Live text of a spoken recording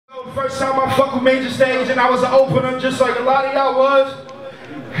First time I fuck with major stage and I was an opener just like a lot of y'all was.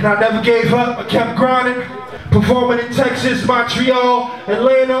 And I never gave up, I kept grinding. Performing in Texas, Montreal,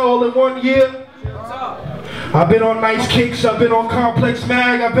 Atlanta all in 1 year. I've been on Nice Kicks, I've been on Complex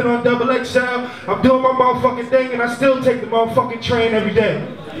Mag, I've been on XXL. I'm doing my motherfucking thing and I still take the motherfucking train every day.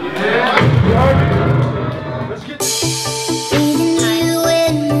 Yeah. Let's get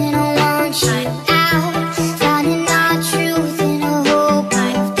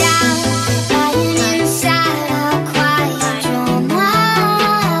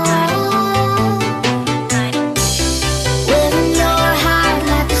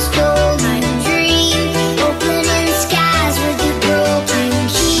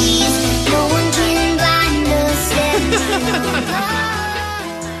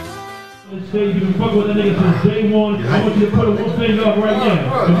You've been fucking with that nigga since day one. I want you to put one finger up right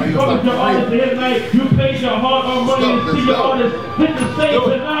now. If you fuck with your artist here tonight, you paid your hard-earned money to see your artist hit the stage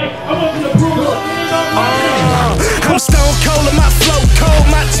tonight. I want you to prove it. I'm stone cold and my flow cold.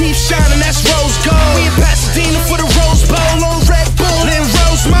 My teeth shining, that's rose gold. We in Pasadena for the Rose Bowl on Red Bull and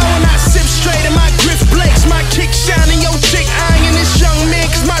Rosemont. And I sip straight and my grip breaks. My kick shining, yo chick eyeing this young man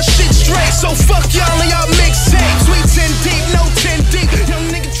cause my shit straight. So fuck y'all and y'all mixtapes. We 10 deep, no 10 deep.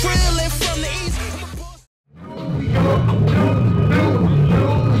 Young nigga drilling from the east.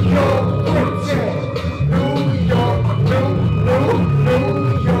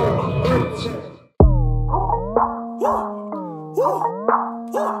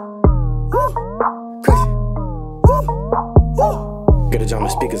 Get a jump the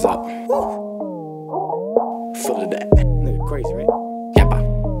speakers up. Full of that. Nigga crazy, right? Yappa.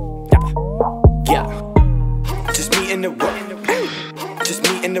 Yappa. Yeah. Just me in the work. Just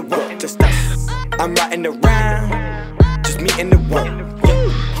me in the work. Just us. I'm riding around. Just me in the work.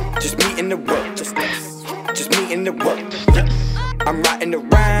 Yeah. Just me in the work. Just us. Just me in the work. Yeah. I'm riding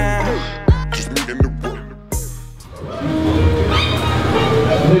around. Just me in the work.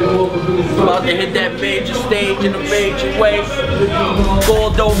 About to hit that major stage in a major way.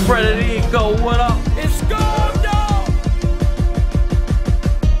 Gordo, Fred The Godson, what up? It's Gordo!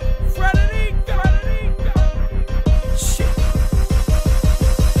 Fred The Godson. Shit.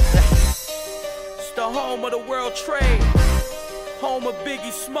 It's the home of the world trade. Home of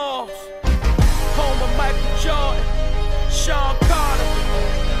Biggie Smalls. Home of Michael Jordan. Sean Carter.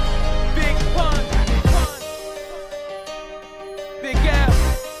 Big Pun. Big Al.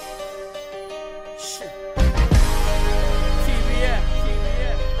 TBF.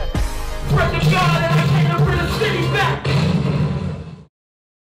 Fred The Godson.